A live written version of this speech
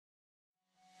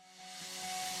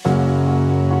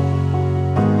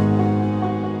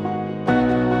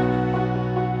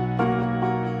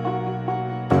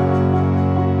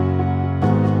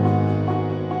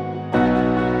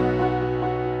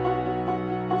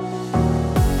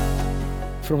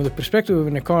from the perspective of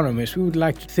an economist, we would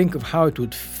like to think of how it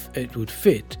would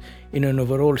fit in an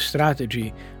overall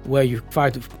strategy where you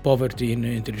fight poverty in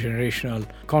an intergenerational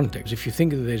context. If you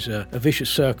think that there's a vicious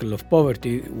circle of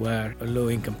poverty where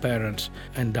low-income parents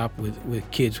end up with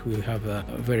kids who have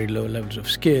very low levels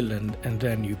of skill, and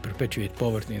then you perpetuate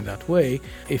poverty in that way,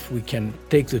 if we can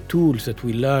take the tools that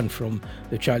we learn from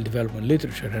the child development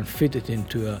literature and fit it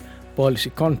into a policy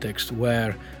context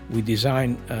where we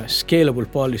design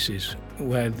scalable policies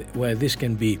where this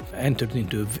can be entered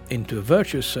into a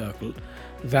virtuous circle,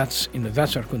 that's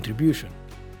our contribution.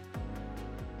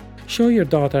 Show your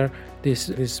daughter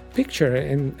this picture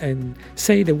and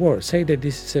say the word, say that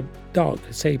this is a dog,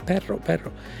 say perro.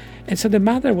 And so the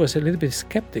mother was a little bit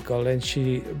skeptical,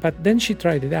 but then she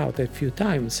tried it out a few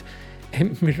times,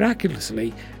 and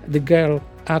miraculously the girl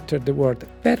uttered the word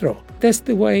perro. That's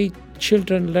the way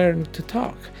children learn to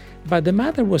talk. But the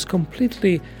mother was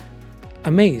completely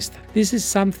amazed. This is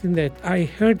something that I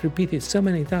heard repeated so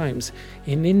many times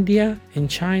in India, in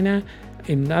China,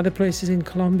 in other places in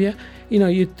Colombia.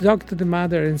 You talk to the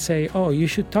mother and say, oh, you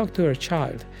should talk to her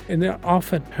child. And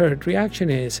often her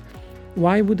reaction is,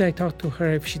 why would I talk to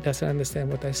her if she doesn't understand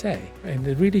what I say? And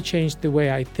it really changed the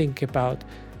way I think about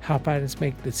how parents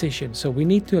make decisions. So we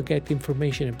need to get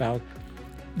information about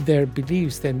their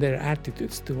beliefs and their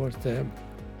attitudes towards the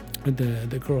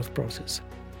growth process.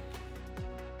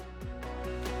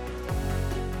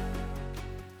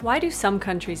 Why do some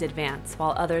countries advance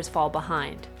while others fall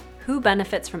behind? Who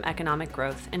benefits from economic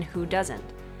growth and who doesn't?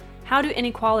 How do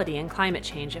inequality and climate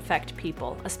change affect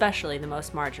people, especially the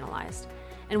most marginalized?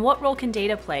 And what role can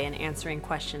data play in answering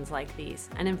questions like these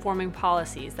and informing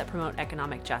policies that promote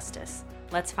economic justice?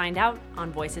 Let's find out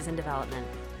on Voices in Development.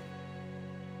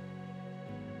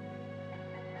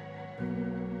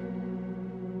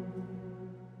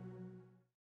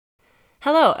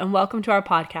 Hello, and welcome to our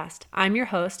podcast. I'm your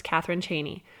host, Catherine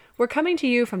Cheney. We're coming to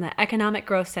you from the Economic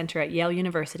Growth Center at Yale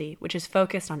University, which is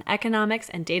focused on economics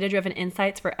and data-driven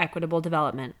insights for equitable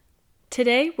development.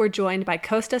 Today, we're joined by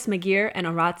Costas Meghir and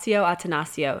Orazio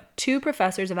Attanasio, two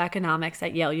professors of economics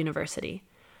at Yale University.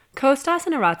 Costas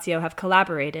and Orazio have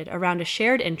collaborated around a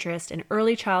shared interest in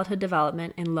early childhood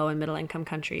development in low and middle-income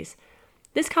countries.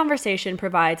 This conversation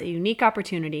provides a unique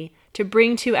opportunity to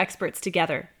bring two experts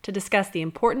together to discuss the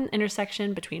important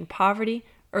intersection between poverty,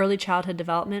 early childhood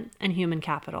development, and human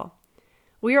capital.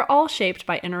 We are all shaped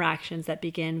by interactions that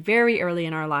begin very early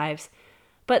in our lives,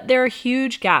 but there are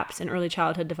huge gaps in early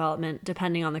childhood development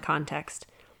depending on the context.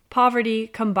 Poverty,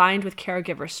 combined with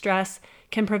caregiver stress,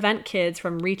 can prevent kids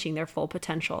from reaching their full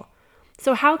potential.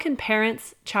 So how can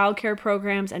parents, childcare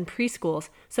programs, and preschools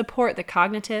support the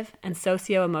cognitive and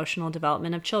socio-emotional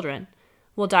development of children?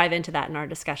 We'll dive into that in our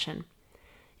discussion.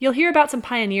 You'll hear about some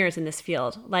pioneers in this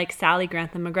field, like Sally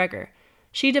Grantham McGregor.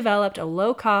 She developed a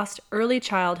low-cost, early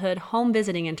childhood home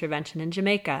visiting intervention in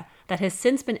Jamaica that has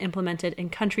since been implemented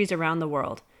in countries around the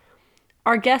world.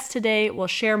 Our guests today will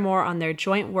share more on their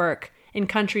joint work in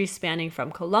countries spanning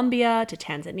from Colombia to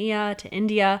Tanzania to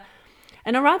India.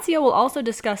 And Orazio will also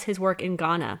discuss his work in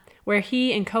Ghana, where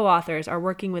he and co-authors are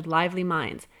working with Lively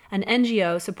Minds, an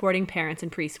NGO supporting parents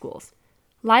in preschools.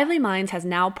 Lively Minds has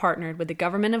now partnered with the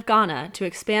government of Ghana to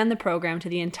expand the program to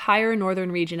the entire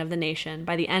northern region of the nation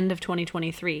by the end of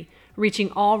 2023,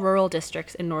 reaching all rural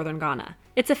districts in northern Ghana.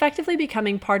 It's effectively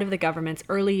becoming part of the government's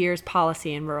early years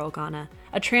policy in rural Ghana,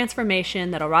 a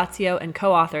transformation that Orazio and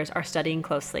co-authors are studying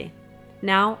closely.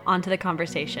 Now, on to the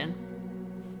conversation.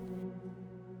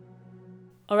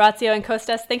 Orazio and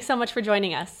Costas, thanks so much for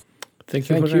joining us. Thank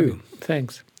you.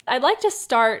 Thanks. I'd like to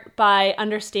start by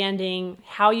understanding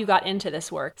how you got into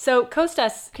this work. So,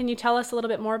 Costas, can you tell us a little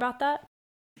bit more about that?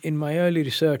 In my early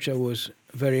research, I was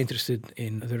very interested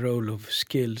in the role of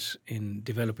skills in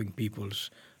developing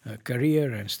people's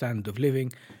career and standard of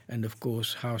living, and of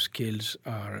course, how skills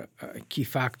are a key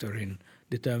factor in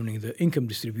determining the income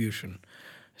distribution.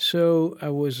 So I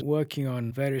was working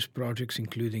on various projects,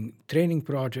 including training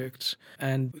projects,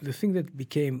 and the thing that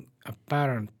became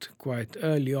apparent quite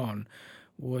early on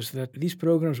was that these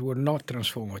programs were not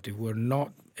transformative, were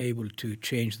not able to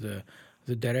change the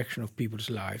direction of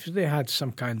people's lives. They had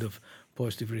some kind of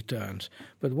positive returns.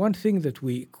 But one thing that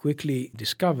we quickly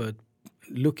discovered,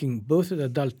 looking both at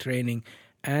adult training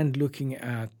and looking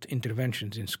at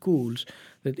interventions in schools,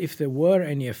 that if there were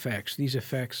any effects, these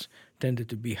effects tended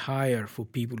to be higher for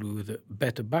people with a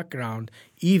better background,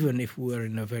 even if we were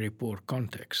in a very poor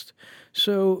context.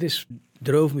 So this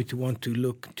drove me to want to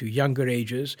look to younger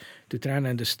ages to try and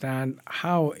understand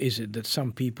how is it that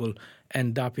some people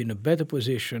end up in a better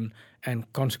position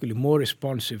and consequently more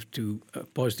responsive to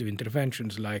positive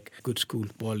interventions like good school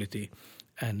quality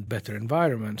and better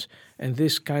environments. And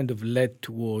this kind of led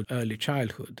toward early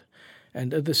childhood.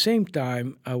 And at the same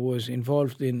time, I was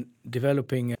involved in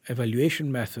developing evaluation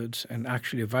methods and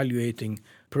actually evaluating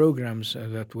programs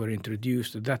that were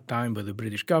introduced at that time by the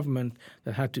British government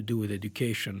that had to do with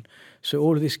education. So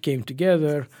all this came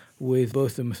together with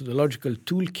both the methodological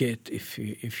toolkit,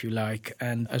 if you like,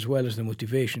 and as well as the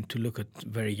motivation to look at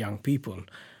very young people.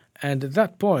 And at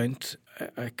that point,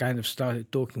 I kind of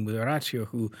started talking with Orazio,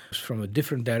 who was from a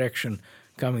different direction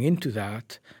coming into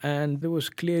that, and there was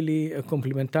clearly a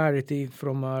complementarity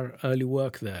from our early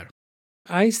work there.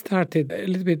 I started a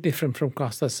little bit different from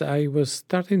Costas. I was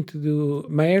starting to do,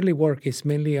 my early work is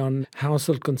mainly on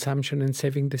household consumption and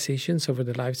saving decisions over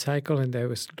the life cycle, and I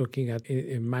was looking at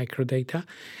microdata.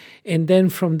 And then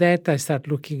from that, I started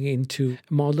looking into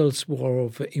models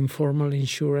of informal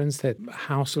insurance that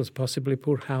households, possibly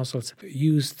poor households,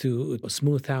 use to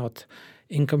smooth out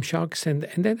income shocks. And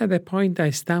then at that point, I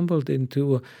stumbled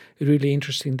into a really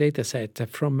interesting data set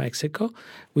from Mexico,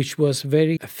 which was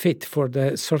very fit for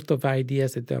the sort of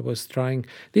ideas that I was trying.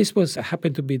 This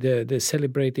happened to be the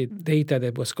celebrated data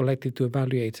that was collected to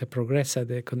evaluate the Progressa,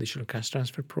 the conditional cash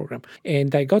transfer program.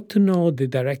 And I got to know the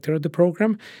director of the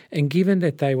program. And given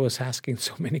that I was asking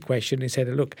so many questions, he said,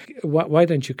 look, why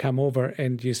don't you come over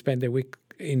and you spend a week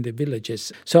in the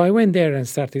villages? So I went there and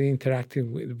started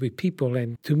interacting with people,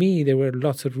 and to me there were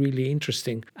lots of really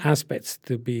interesting aspects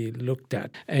to be looked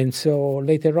at. And so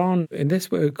later on, and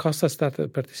that's where Costas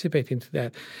started participating to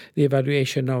that, the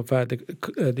evaluation of the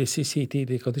CCT,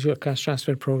 the Conditional Cash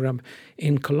Transfer Program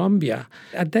in Colombia.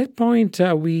 At that point,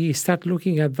 we start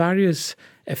looking at various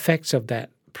effects of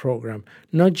that program,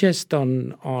 not just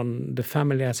on the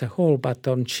family as a whole, but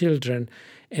on children,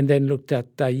 and then looked at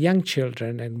young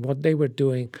children and what they were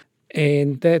doing.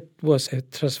 And that was a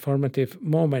transformative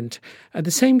moment. At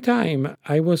the same time,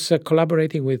 I was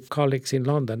collaborating with colleagues in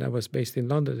London. I was based in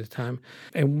London at the time.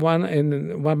 And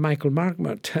one Michael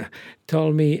Marmot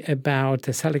told me about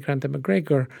Sally Grantham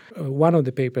McGregor, one of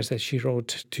the papers that she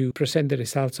wrote to present the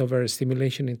results of her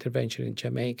stimulation intervention in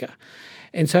Jamaica.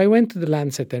 And so I went to the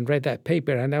Lancet and read that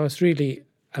paper, and I was really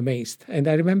amazed. And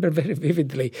I remember very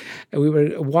vividly, we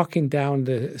were walking down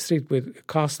the street with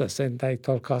Costas, and I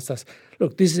told Costas,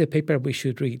 look, this is a paper we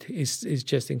should read. It's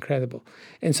just incredible.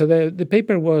 And so the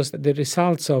paper was the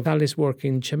results of Sally's work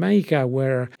in Jamaica,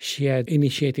 where she had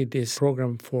initiated this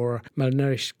program for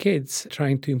malnourished kids,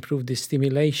 trying to improve the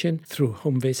stimulation through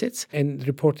home visits, and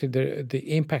reported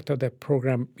the impact of that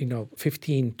program,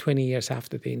 15, 20 years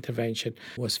after the intervention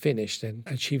was finished, and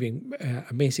achieving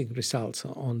amazing results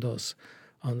on those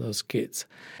kids.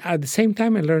 At the same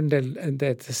time, I learned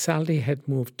that Sally had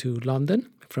moved to London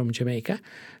from Jamaica.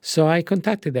 So I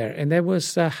contacted her, and that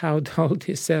was how all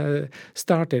this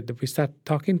started. We started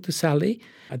talking to Sally.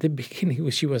 At the beginning,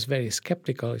 she was very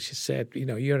skeptical. She said,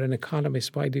 you're an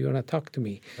economist. Why do you want to talk to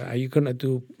me? Are you going to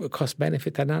do a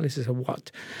cost-benefit analysis or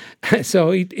what? So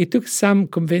it took some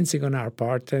convincing on our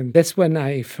part. And that's when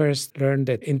I first learned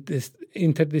that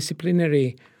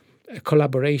interdisciplinary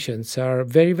collaborations are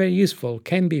very, very useful,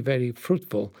 can be very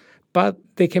fruitful, but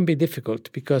they can be difficult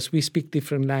because we speak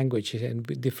different languages and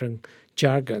different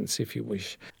jargons, if you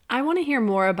wish. I want to hear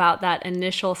more about that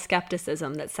initial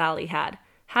skepticism that Sally had.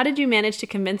 How did you manage to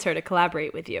convince her to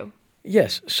collaborate with you?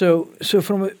 Yes, so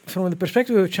from the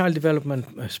perspective of a child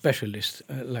development specialist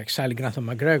like Sally Grantham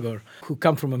McGregor, who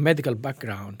come from a medical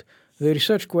background, the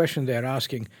research question they're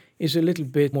asking is a little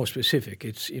bit more specific.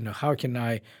 It's, how can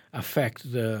I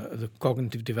affect the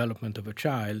cognitive development of a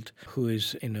child who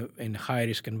is in a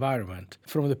high-risk environment?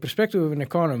 From the perspective of an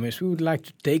economist, we would like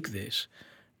to take this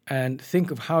and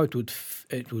think of how it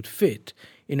would fit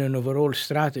in an overall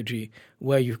strategy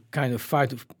where you kind of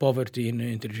fight poverty in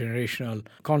an intergenerational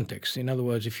context. In other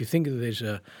words, if you think that there's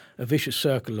a vicious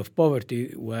circle of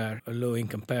poverty where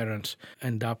low-income parents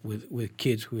end up with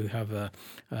kids who have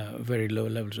very low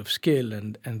levels of skill,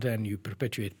 and then you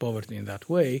perpetuate poverty in that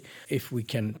way, if we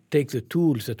can take the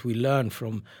tools that we learn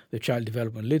from the child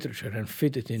development literature and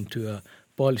fit it into a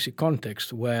policy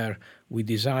context where we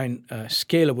design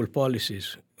scalable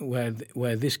policies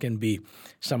where this can be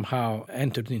somehow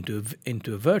entered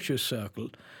into a virtuous circle,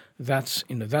 that's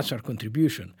our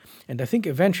contribution. And I think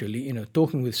eventually,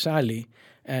 talking with Sally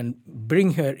and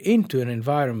bring her into an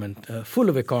environment full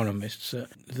of economists,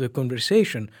 the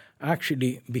conversation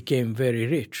actually became very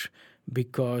rich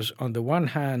because on the one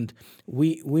hand,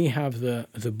 we have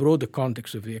the broader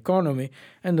context of the economy,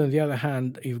 and on the other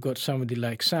hand, you've got somebody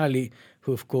like Sally,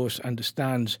 who of course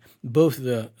understands both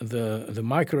the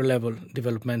micro level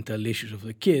developmental issues of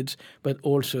the kids, but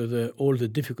also all the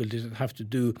difficulties that have to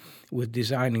do with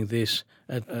designing this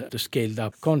at the scaled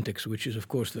up context, which is of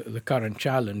course the current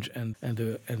challenge and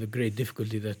the great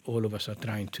difficulty that all of us are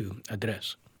trying to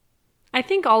address. I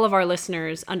think all of our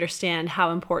listeners understand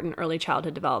how important early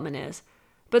childhood development is,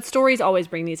 but stories always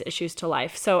bring these issues to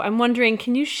life. So I'm wondering,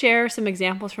 can you share some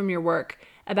examples from your work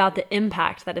about the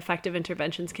impact that effective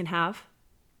interventions can have?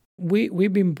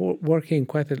 We've been working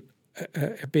quite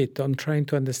a bit on trying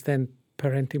to understand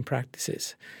parenting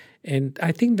practices. And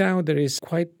I think now there is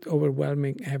quite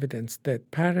overwhelming evidence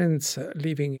that parents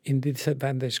living in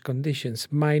disadvantaged conditions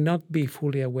might not be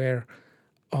fully aware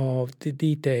of the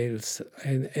details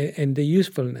and the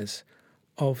usefulness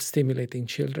of stimulating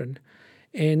children.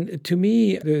 And to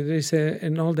me, there is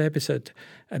an old episode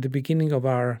at the beginning of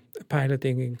our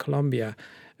piloting in Colombia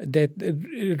that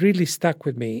really stuck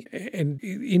with me and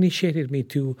initiated me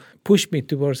to push me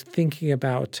towards thinking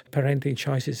about parenting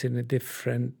choices in a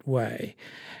different way.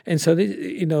 And so,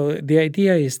 the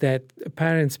idea is that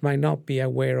parents might not be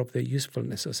aware of the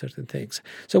usefulness of certain things.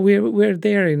 So we're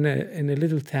there in a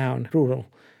little town, rural,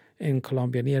 in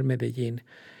Colombia, near Medellin.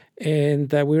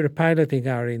 And we were piloting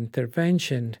our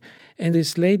intervention. And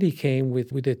this lady came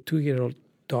with a 2-year-old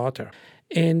daughter.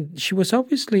 And she was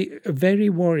obviously very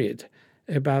worried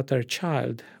about her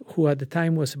child, who at the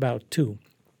time was about 2.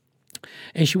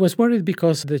 And she was worried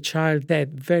because the child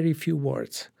had very few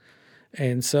words.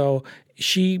 And so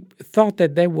she thought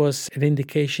that was an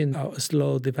indication of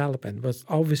slow development, was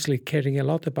obviously caring a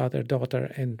lot about her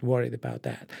daughter and worried about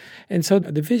that. And so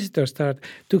the visitors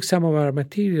took some of our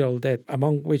material, that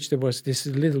among which there was this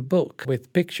little book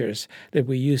with pictures that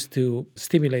we used to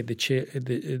stimulate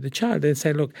the child, and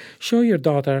said, look, show your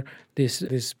daughter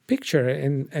this picture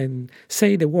and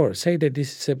say the word, say that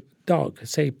this is a dog,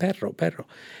 say perro, perro.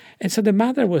 And so the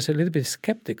mother was a little bit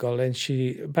skeptical,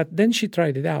 but then she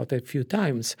tried it out a few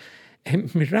times,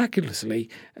 and miraculously,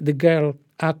 the girl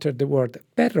uttered the word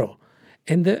perro,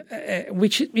 and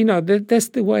that's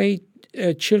the way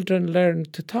children learn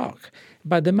to talk.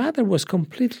 But the mother was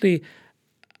completely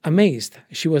amazed.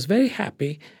 She was very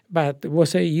happy, but it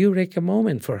was a eureka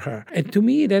moment for her. And to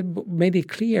me, that made it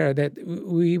clear that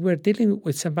we were dealing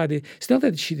with somebody. It's not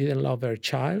that she didn't love her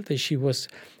child, that she was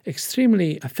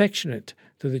extremely affectionate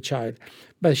to the child,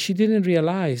 but she didn't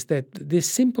realize that this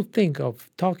simple thing of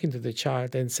talking to the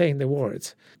child and saying the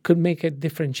words could make a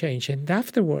different change. And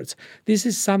afterwards, this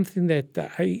is something that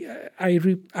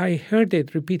I heard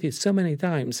it repeated so many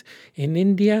times in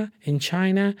India, in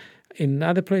China, in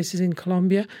other places in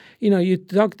Colombia. You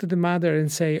talk to the mother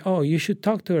and say, oh, you should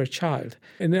talk to her child.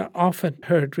 And often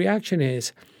her reaction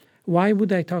is, why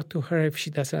would I talk to her if she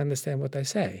doesn't understand what I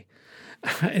say?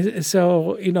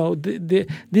 So,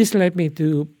 this led me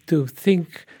to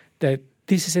think that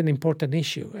this is an important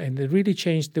issue, and it really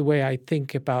changed the way I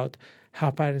think about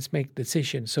how parents make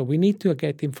decisions. So we need to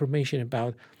get information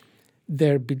about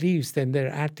their beliefs and their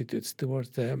attitudes towards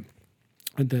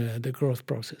the growth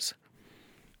process.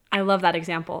 I love that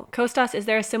example. Costas, is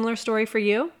there a similar story for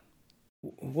you?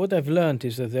 What I've learned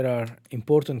is that there are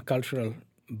important cultural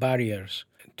barriers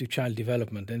to child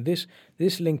development. And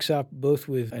this links up both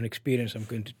with an experience I'm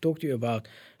going to talk to you about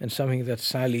and something that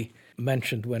Sally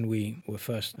mentioned when we were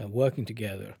first working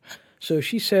together. So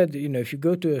she said, if you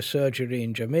go to a surgery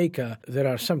in Jamaica, there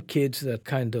are some kids that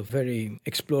kind of very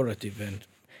explorative and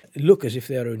look as if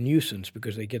they are a nuisance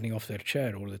because they're getting off their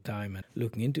chair all the time and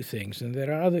looking into things. And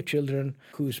there are other children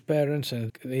whose parents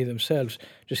and they themselves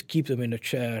just keep them in a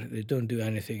chair, they don't do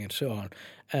anything and so on.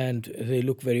 And they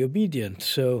look very obedient.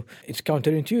 So it's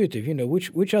counterintuitive.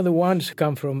 Which are the ones who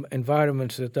come from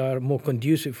environments that are more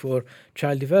conducive for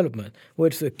child development? Well,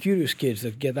 it's the curious kids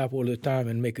that get up all the time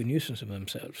and make a nuisance of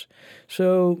themselves.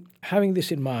 So having this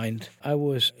in mind, I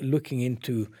was looking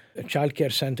into a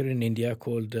childcare center in India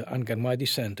called Anganwadi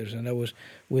Centers, and I was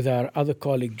with our other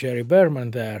colleague, Jerry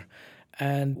Berman, there.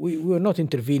 And we were not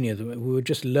intervening. We were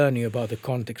just learning about the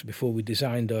context before we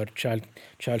designed our child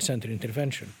center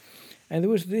intervention. And there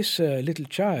was this little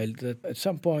child that at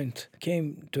some point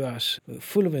came to us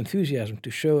full of enthusiasm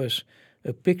to show us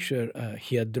a picture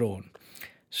he had drawn.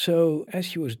 So as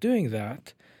he was doing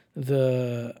that,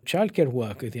 the childcare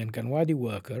worker, the Anganwadi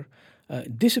worker,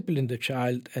 disciplined the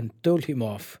child and told him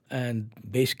off and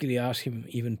basically asked him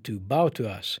even to bow to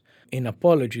us in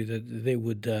apology that they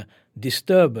would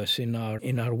disturb us in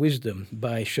our wisdom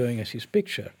by showing us his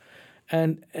picture.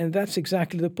 And that's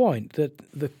exactly the point, that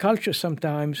the culture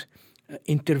sometimes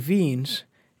intervenes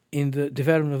in the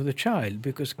development of the child,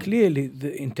 because clearly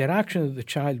the interaction that the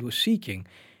child was seeking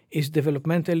is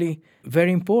developmentally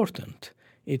very important.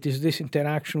 It is this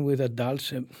interaction with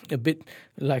adults, a bit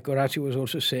like Orazio was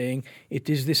also saying, it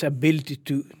is this ability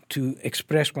to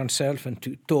express oneself and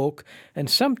to talk. And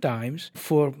sometimes,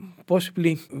 for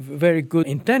possibly very good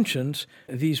intentions,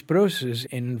 these processes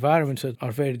in environments that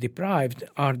are very deprived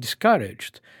are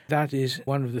discouraged. That is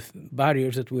one of the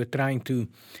barriers that we're trying to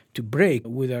break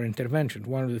with our intervention.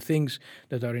 One of the things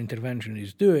that our intervention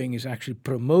is doing is actually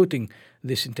promoting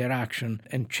this interaction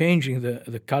and changing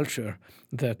the culture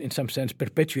that in some sense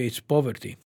perpetuates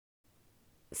poverty.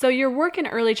 So your work in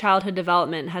early childhood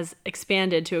development has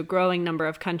expanded to a growing number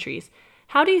of countries.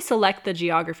 How do you select the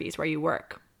geographies where you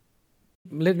work?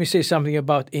 Let me say something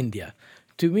about India.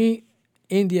 To me,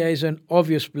 India is an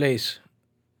obvious place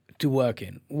to work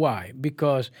in. Why?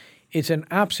 Because it's an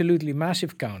absolutely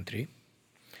massive country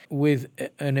with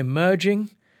an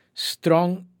emerging,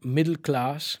 strong middle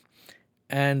class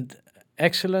and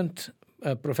excellent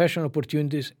professional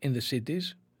opportunities in the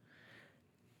cities,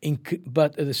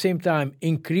 but at the same time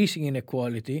increasing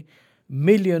inequality,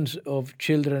 millions of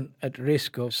children at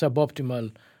risk of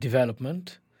suboptimal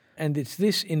development. And it's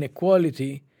this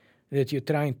inequality that you're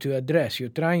trying to address. You're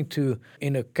trying to,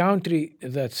 in a country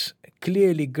that's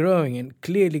clearly growing and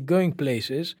clearly going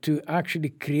places, to actually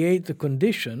create the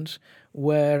conditions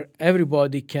where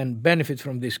everybody can benefit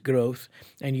from this growth,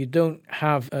 and you don't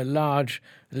have a large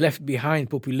left-behind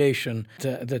population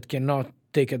that cannot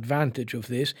take advantage of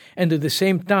this, and at the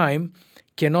same time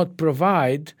cannot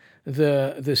provide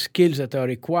the skills that are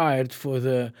required for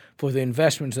the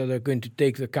investments that are going to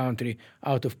take the country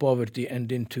out of poverty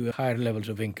and into higher levels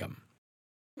of income.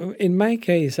 In my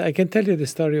case, I can tell you the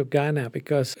story of Ghana,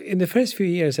 because in the first few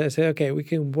years I said, okay, we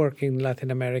can work in Latin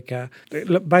America.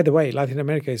 By the way, Latin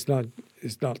America is not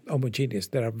homogeneous.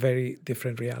 There are very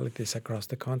different realities across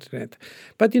the continent.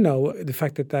 But, the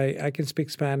fact that I can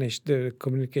speak Spanish, the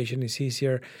communication is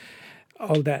easier,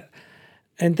 all that.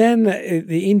 And then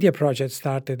the India project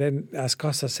started, and as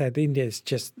Costas said, India is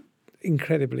just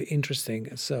incredibly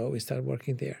interesting. So we started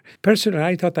working there. Personally,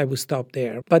 I thought I would stop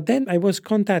there. But then I was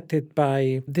contacted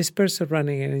by this person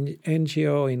running an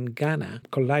NGO in Ghana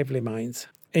called Lively Minds.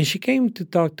 And she came to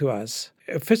talk to us.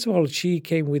 First of all, she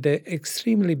came with an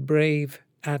extremely brave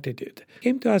attitude.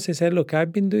 Came to us and said, look,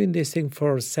 I've been doing this thing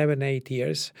for 7-8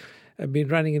 years. I've been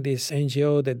running this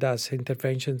NGO that does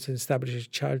interventions and establishes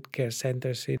child care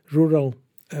centers in rural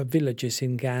villages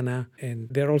in Ghana, and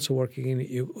they're also working in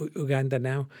Uganda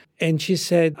now. And she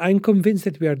said, I'm convinced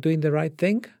that we are doing the right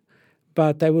thing,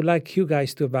 but I would like you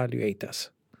guys to evaluate us,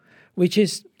 which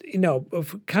is,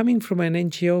 coming from an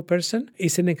NGO person,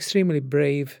 is an extremely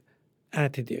brave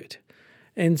attitude.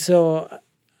 And so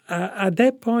at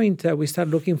that point, we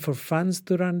started looking for funds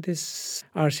to run this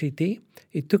RCT.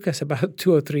 It took us about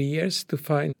 2 or 3 years to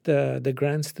find the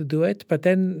grants to do it. But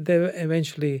then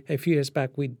eventually, a few years back,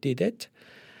 we did it.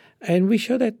 And we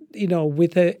showed that,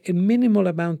 with a minimal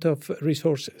amount of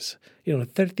resources,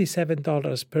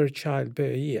 $37 per child per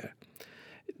year,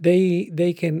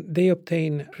 they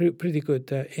obtain pretty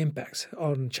good impacts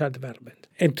on child development.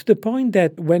 And to the point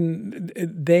that when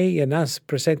they and us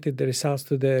presented the results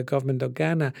to the government of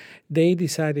Ghana, they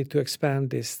decided to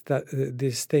expand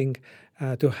this thing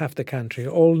to half the country.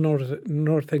 All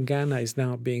northern Ghana is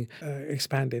now being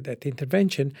expanded at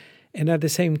intervention. And at the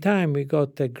same time, we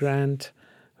got a grant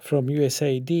from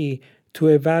USAID to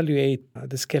evaluate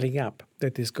the scaling up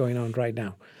that is going on right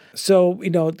now. So,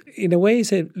 in a way,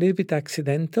 it's a little bit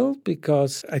accidental,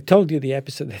 because I told you the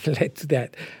episode that led to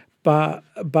that.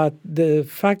 But the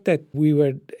fact that we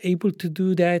were able to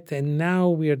do that, and now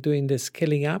we are doing the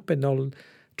scaling up and all,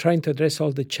 trying to address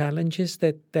all the challenges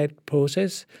that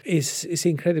poses, is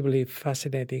incredibly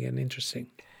fascinating and interesting.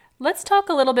 Let's talk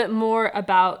a little bit more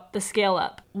about the scale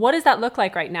up. What does that look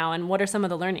like right now, and what are some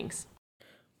of the learnings?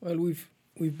 Well,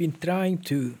 we've been trying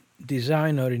to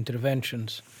design our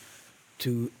interventions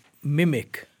to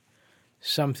mimic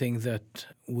something that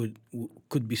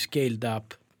could be scaled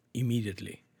up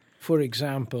immediately. For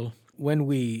example, when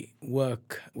we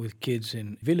work with kids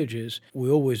in villages, we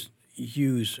always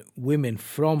use women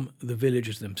from the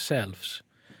villages themselves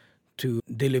to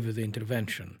deliver the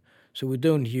intervention. So we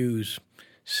don't use,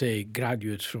 say,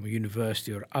 graduates from a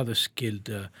university or other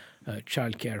skilled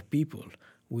childcare people.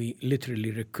 We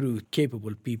literally recruit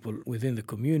capable people within the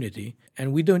community,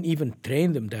 and we don't even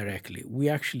train them directly. We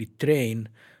actually train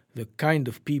the kind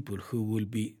of people who will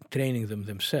be training them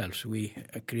themselves. We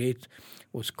create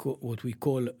what we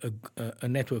call a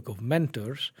network of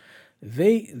mentors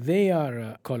They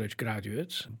are college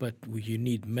graduates, but you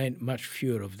need much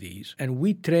fewer of these. And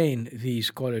we train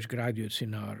these college graduates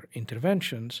in our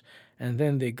interventions, and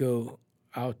then they go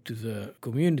out to the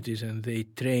communities and they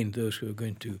train those who are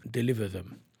going to deliver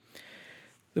them.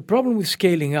 The problem with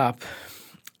scaling up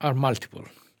are multiple.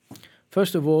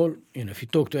 First of all, if you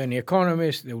talk to any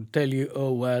economist, they will tell you,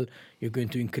 oh, well, you're going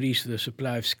to increase the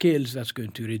supply of skills. That's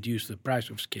going to reduce the price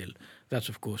of skill. That's,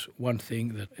 of course, one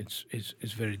thing that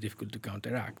it's very difficult to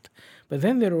counteract. But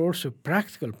then there are also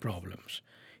practical problems.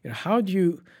 How do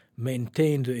you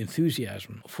maintain the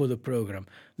enthusiasm for the program?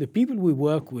 The people we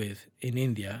work with in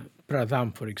India,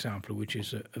 Pradham, for example, which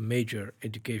is a major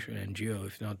education NGO,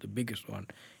 if not the biggest one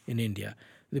in India,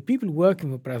 the people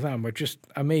working with Pradham are just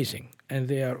amazing, and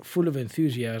they are full of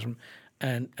enthusiasm,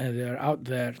 and they are out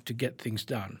there to get things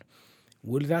done.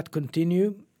 Will that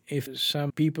continue if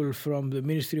some people from the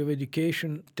Ministry of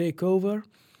Education take over?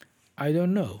 I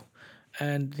don't know.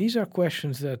 And these are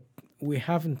questions that we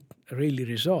haven't really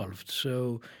resolved.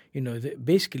 So,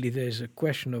 basically there's a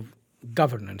question of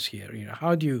governance here.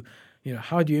 How do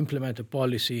you implement a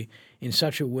policy in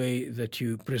such a way that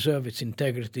you preserve its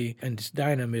integrity and its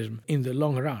dynamism in the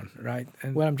long run, right?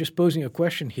 And I'm just posing a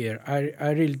question here.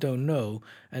 I really don't know,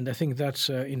 and I think that's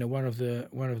one of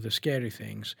the scary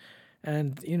things.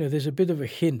 And there's a bit of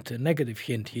a negative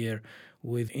hint here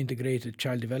with integrated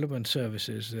child development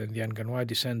services and the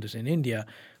Anganwadi centers in India,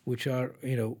 which are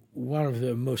one of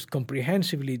the most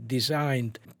comprehensively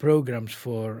designed programs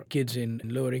for kids in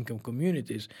lower income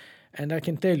communities. And I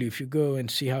can tell you, if you go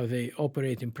and see how they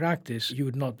operate in practice, you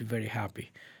would not be very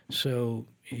happy. So,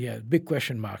 big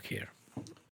question mark here.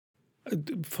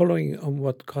 Following on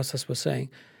what Costas was saying,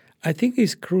 I think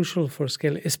it's crucial for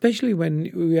scale, especially when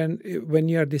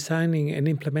you are designing and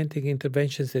implementing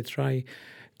interventions that try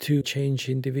to change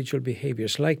individual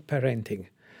behaviors, like parenting.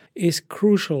 It's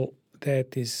crucial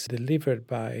that is delivered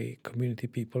by community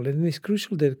people, and it's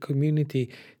crucial that the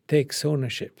community takes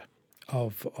ownership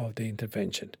of the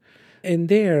intervention. And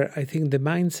there, I think the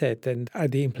mindset and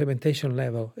at the implementation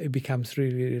level, it becomes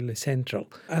really, really central.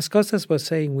 As Costas was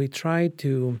saying, we try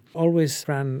to always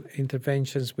run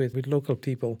interventions with local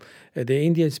people. The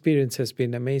Indian experience has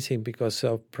been amazing because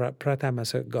of Pratham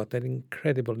has got an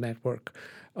incredible network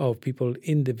of people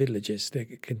in the villages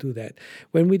that can do that.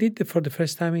 When we did it for the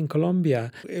first time in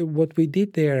Colombia, what we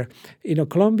did there,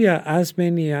 Colombia, as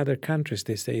many other countries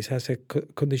these days, has a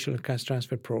conditional cash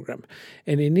transfer program.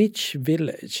 And in each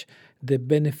village, the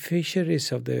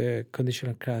beneficiaries of the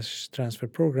conditional cash transfer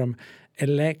program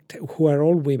elect, who are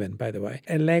all women, by the way,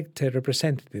 elect a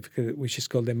representative, which is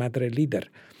called the Madre Líder.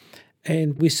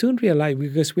 And we soon realized,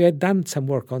 because we had done some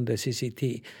work on the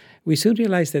CCT, we soon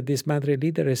realized that these Madre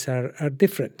Líderes are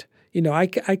different. I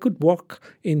could walk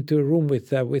into a room with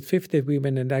 50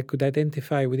 women and I could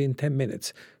identify within 10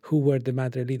 minutes who were the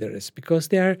Madre Líderes, because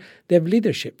they have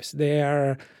leaderships, they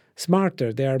are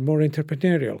smarter, they are more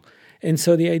entrepreneurial. And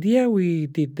so the idea we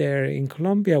did there in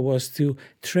Colombia was to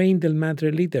train the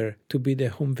Madre Líder to be the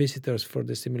home visitors for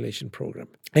the stimulation program.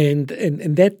 And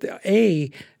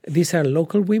that, these are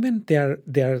local women, they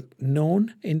are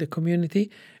known in the community,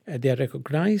 they are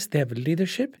recognized, they have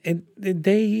leadership, and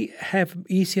they have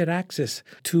easier access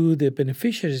to the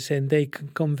beneficiaries and they can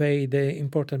convey the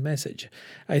important message.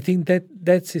 I think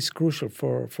that is crucial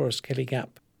for scaling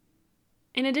up.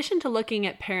 In addition to looking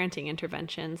at parenting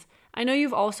interventions, I know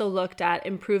you've also looked at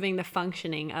improving the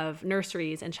functioning of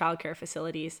nurseries and childcare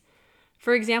facilities.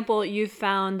 For example, you've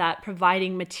found that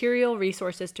providing material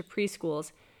resources to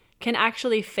preschools can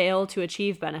actually fail to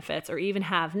achieve benefits or even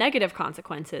have negative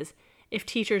consequences if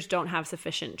teachers don't have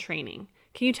sufficient training.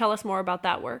 Can you tell us more about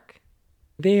that work?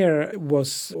 There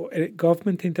was a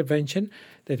government intervention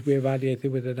that we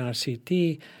evaluated with an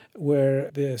RCT,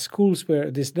 where the schools,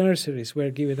 these nurseries were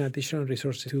given additional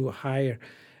resources to hire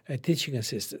teaching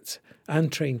assistants,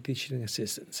 untrained teaching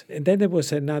assistants. And then there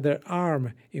was another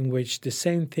arm in which the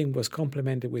same thing was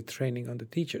complemented with training on the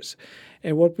teachers.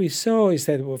 And what we saw is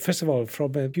that, well, first of all,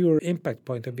 from a pure impact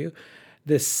point of view,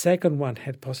 the second one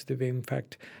had positive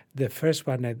impact. The first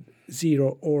one had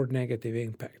zero or negative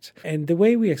impact. And the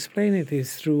way we explain it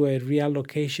is through a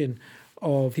reallocation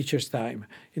of teachers' time.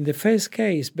 In the first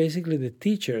case, basically the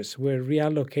teachers were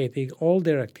reallocating all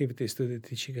their activities to the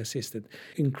teaching assistant,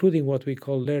 including what we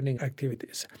call learning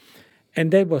activities.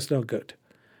 And that was not good.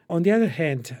 On the other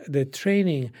hand, the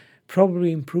training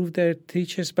probably improved their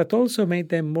teachers, but also made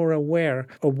them more aware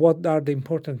of what are the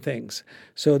important things.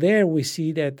 So there we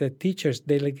see that the teachers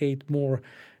delegate more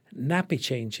nappy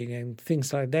changing and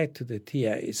things like that to the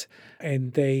TAs,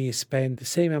 and they spend the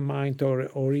same amount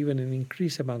or even an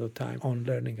increased amount of time on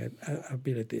learning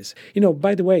abilities.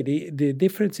 By the way, the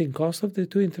difference in cost of the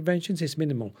two interventions is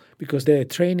minimal because the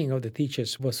training of the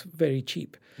teachers was very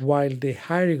cheap, while the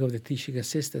hiring of the teaching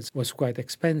assistants was quite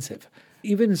expensive.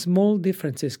 Even small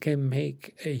differences can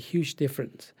make a huge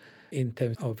difference in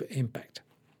terms of impact.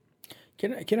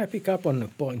 Can I pick up on a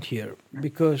point here?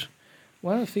 Because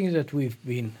one of the things that we've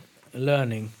been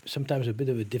learning, sometimes a bit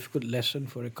of a difficult lesson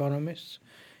for economists,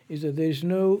 is that there is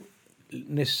no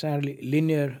necessarily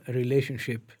linear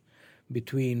relationship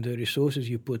between the resources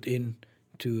you put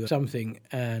into something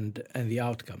and the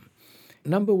outcome.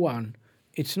 Number one,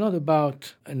 it's not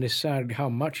about necessarily how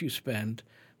much you spend,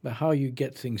 but how you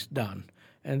get things done.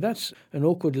 And that's an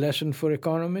awkward lesson for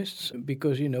economists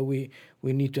because,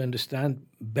 we need to understand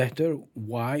better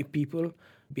why people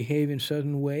behave in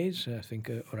certain ways. I think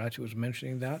Orazio was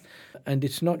mentioning that. And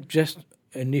it's not just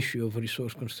an issue of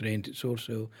resource constraint. It's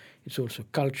also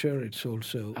culture, it's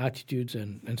also attitudes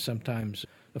and sometimes,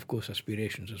 of course,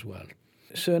 aspirations as well.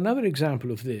 So another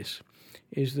example of this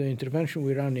is the intervention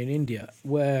we run in India,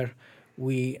 where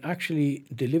we actually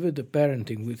delivered the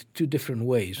parenting with two different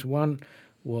ways. One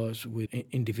was with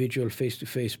individual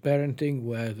face-to-face parenting,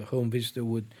 where the home visitor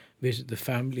would visit the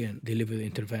family and deliver the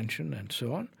intervention and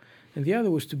so on. And the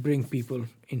other was to bring people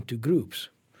into groups.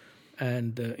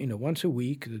 And, once a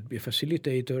week, there'd be a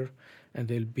facilitator, and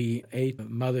there'll be 8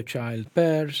 mother-child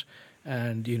pairs,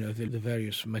 and, the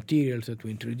various materials that we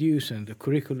introduce and the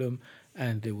curriculum,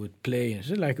 and they would play.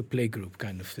 It's like a playgroup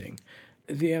kind of thing.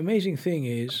 The amazing thing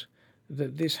is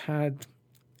that this had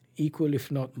equal,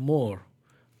 if not more,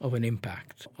 of an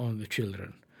impact on the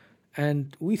children.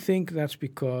 And we think that's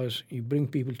because you bring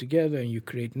people together and you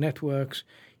create networks,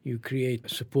 you create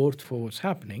support for what's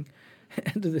happening.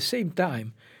 And at the same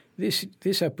time,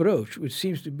 this approach, which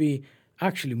seems to be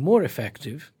actually more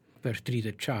effective per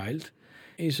treated child,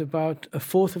 is about a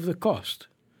fourth of the cost.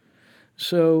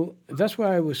 So that's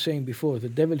why I was saying before, the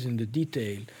devil's in the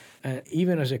detail.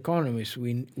 Even as economists,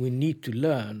 we need to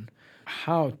learn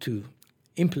how to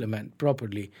implement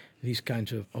properly these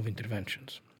kinds of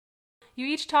interventions. You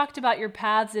each talked about your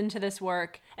paths into this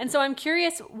work. And so I'm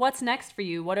curious, what's next for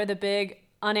you? What are the big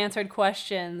unanswered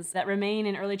questions that remain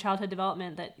in early childhood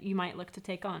development that you might look to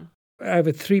take on? I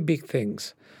have 3 big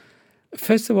things.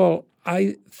 First of all,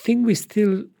 I think we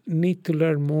still need to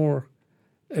learn more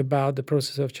about the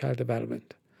process of child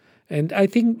development. And I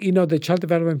think, the child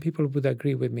development people would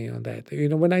agree with me on that.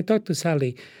 When I talk to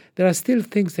Sally, there are still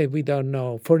things that we don't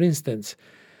know. For instance,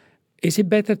 is it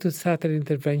better to start an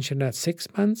intervention at 6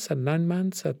 months, at 9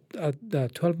 months, at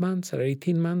 12 months, at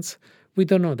 18 months? We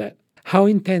don't know that. How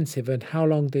intensive and how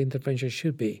long the intervention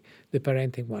should be, the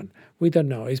parenting one, we don't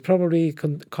know. It's probably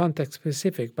context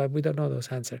specific, but we don't know those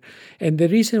answers. And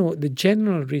the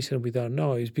general reason we don't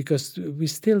know is because we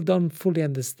still don't fully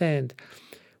understand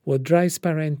what drives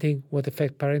parenting, what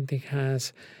effect parenting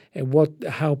has, and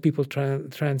how people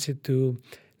transit to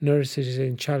nurseries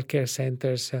and childcare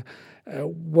centers,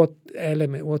 what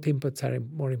inputs are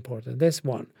more important. That's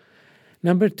one.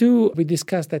 Number 2, we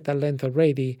discussed that at length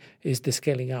already, is the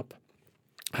scaling up.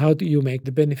 How do you make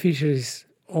the beneficiaries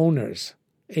owners,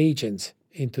 agents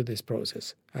into this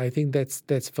process? I think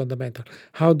that's fundamental.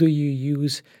 How do you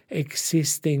use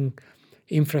existing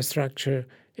infrastructure,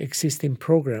 existing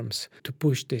programs to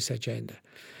push this agenda?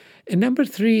 And number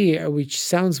 3, which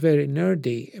sounds very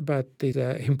nerdy, but is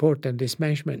important, is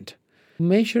measurement.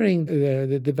 Measuring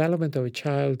the development of a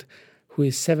child who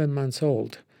is 7 months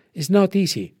old is not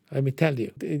easy, let me tell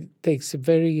you. It takes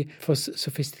very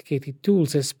sophisticated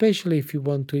tools, especially if you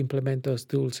want to implement those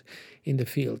tools in the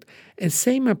field. And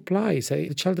same applies.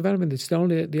 Child development is the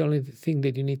only thing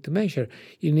that you need to measure.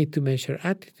 You need to measure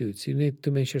attitudes. You need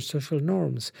to measure social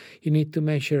norms. You need to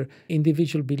measure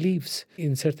individual beliefs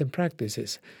in certain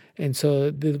practices. And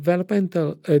so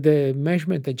the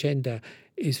measurement agenda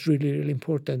is really, really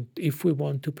important if we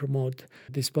want to promote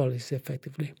this policy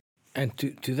effectively. And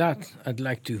to that, I'd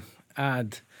like to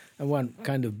add one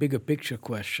kind of bigger picture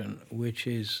question, which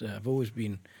is I've always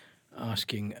been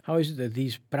asking, how is it that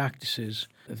these practices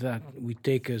that we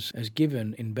take as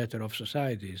given in better off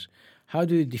societies, how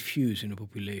do they diffuse in a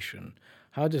population?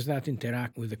 How does that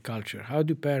interact with the culture? How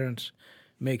do parents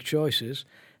make choices?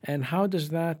 And how does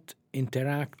that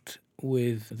interact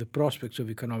with the prospects of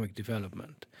economic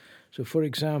development? So, for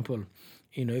example,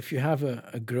 if you have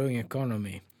a growing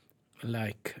economy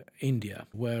like India,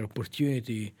 where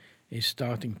opportunity is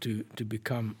starting to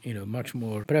become, much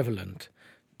more prevalent,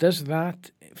 does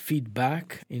that feed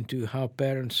back into how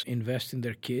parents invest in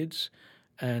their kids?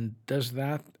 And does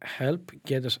that help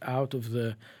get us out of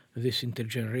the this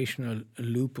intergenerational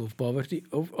loop of poverty.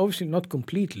 Obviously not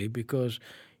completely, because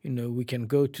we can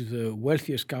go to the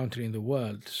wealthiest country in the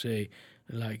world, say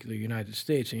like the United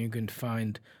States, and you can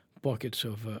find pockets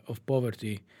of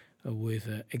poverty with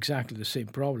exactly the same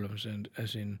problems and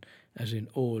as in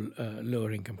all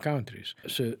lower income countries.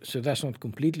 So that's not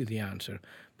completely the answer,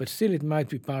 but still it might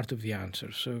be part of the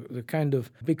answer. So the kind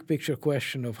of big picture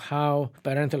question of how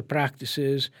parental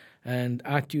practices and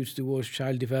attitudes towards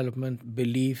child development,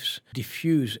 beliefs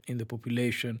diffuse in the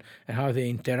population and how they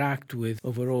interact with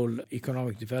overall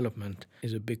economic development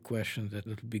is a big question that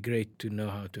would be great to know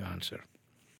how to answer.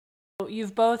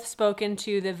 You've both spoken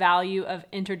to the value of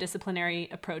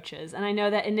interdisciplinary approaches. And I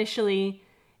know that initially,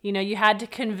 you had to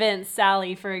convince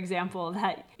Sally, for example,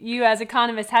 that you as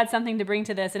economists had something to bring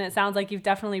to this. And it sounds like you've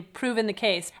definitely proven the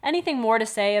case. Anything more to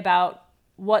say about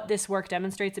what this work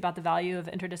demonstrates about the value of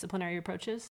interdisciplinary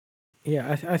approaches?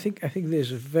 Yeah, I think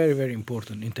there's a very, very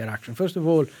important interaction. First of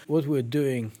all, what we're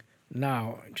doing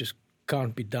now just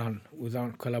can't be done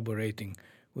without collaborating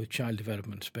with child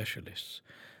development specialists.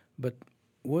 But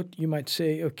what you might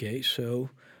say, okay, so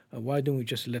why don't we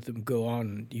just let them go on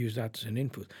and use that as an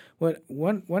input? Well,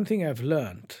 one thing I've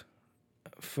learned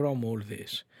from all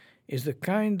this is the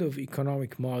kind of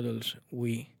economic models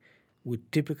we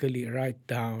would typically write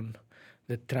down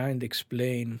that try and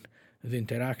explain the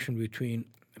interaction between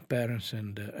parents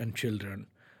and children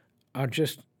are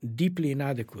just deeply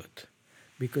inadequate,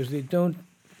 because they don't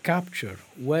capture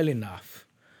well enough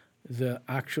the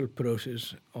actual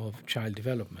process of child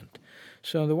development.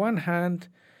 So on the one hand,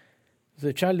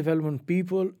 the child development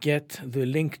people get the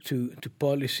link to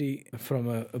policy from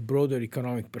a broader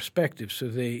economic perspective. So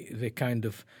they kind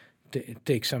of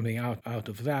take something out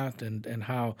of that and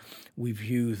how we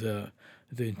view the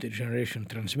intergenerational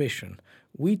transmission.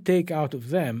 We take out of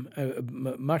them a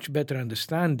much better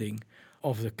understanding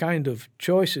of the kind of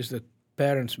choices that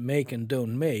parents make and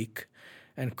don't make,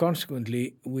 and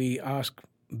consequently we ask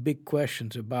big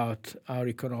questions about our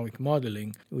economic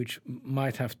modeling, which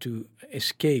might have to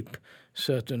escape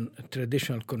certain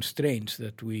traditional constraints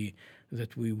that we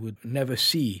would never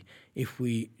see if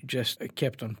we just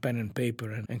kept on pen and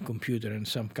paper and computer and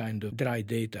some kind of dry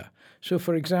data. So,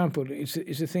 for example, it's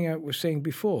the thing I was saying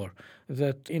before,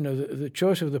 that the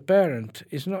choice of the parent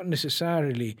is not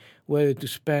necessarily whether to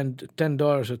spend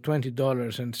 $10 or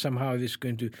 $20 and somehow this is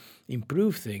going to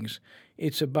improve things.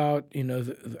 It's about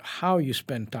how you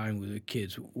spend time with the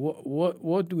kids.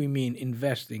 What do we mean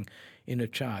investing in a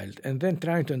child? And then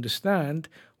trying to understand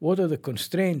what are the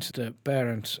constraints that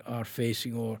parents are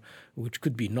facing, or which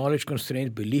could be knowledge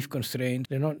constraints, belief constraints.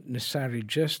 They're not necessarily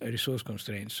just resource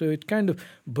constraints. So it kind of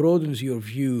broadens your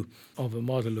view of a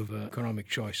model of economic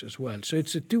choice as well. So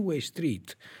it's a two-way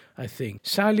street, I think.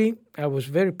 Sally, I was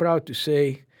very proud to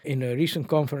say, in a recent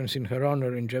conference in her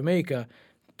honor in Jamaica,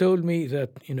 told me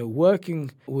that working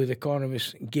with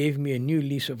economists gave me a new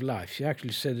lease of life. She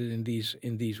actually said it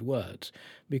in these words,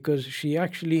 because she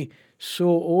actually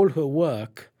saw all her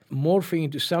work morphing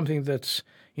into something that's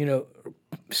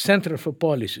central for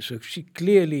policy. So she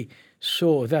clearly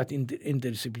saw that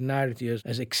interdisciplinarity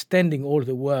as extending all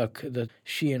the work that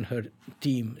she and her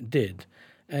team did.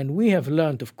 And we have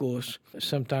learned, of course,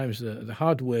 sometimes the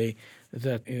hard way,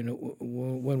 that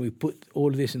when we put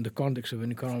all this in the context of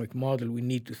an economic model, we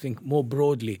need to think more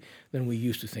broadly than we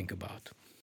used to think about.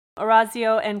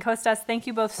 Orazio and Costas, thank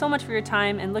you both so much for your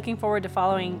time, and looking forward to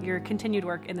following your continued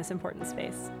work in this important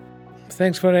space.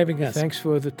 Thanks for having us. Thanks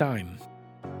for the time.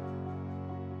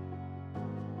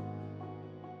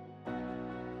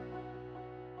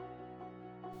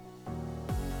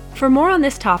 For more on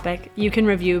this topic, you can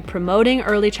review Promoting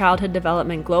Early Childhood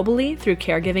Development Globally Through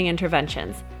Caregiving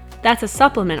Interventions. That's a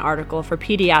supplement article for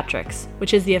Pediatrics,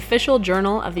 which is the official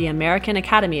journal of the American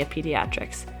Academy of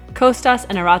Pediatrics. Costas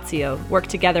and Orazio work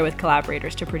together with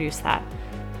collaborators to produce that.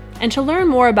 And to learn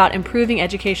more about improving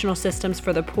educational systems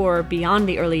for the poor beyond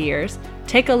the early years,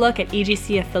 take a look at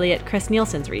EGC affiliate Chris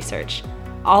Nielsen's research.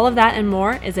 All of that and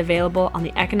more is available on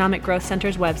the Economic Growth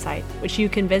Center's website, which you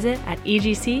can visit at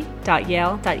egc.yale.edu.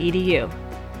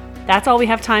 That's all we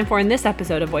have time for in this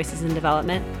episode of Voices in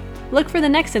Development. Look for the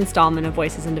next installment of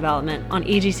Voices in Development on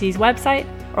EGC's website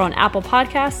or on Apple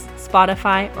Podcasts,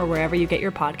 Spotify, or wherever you get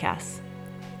your podcasts.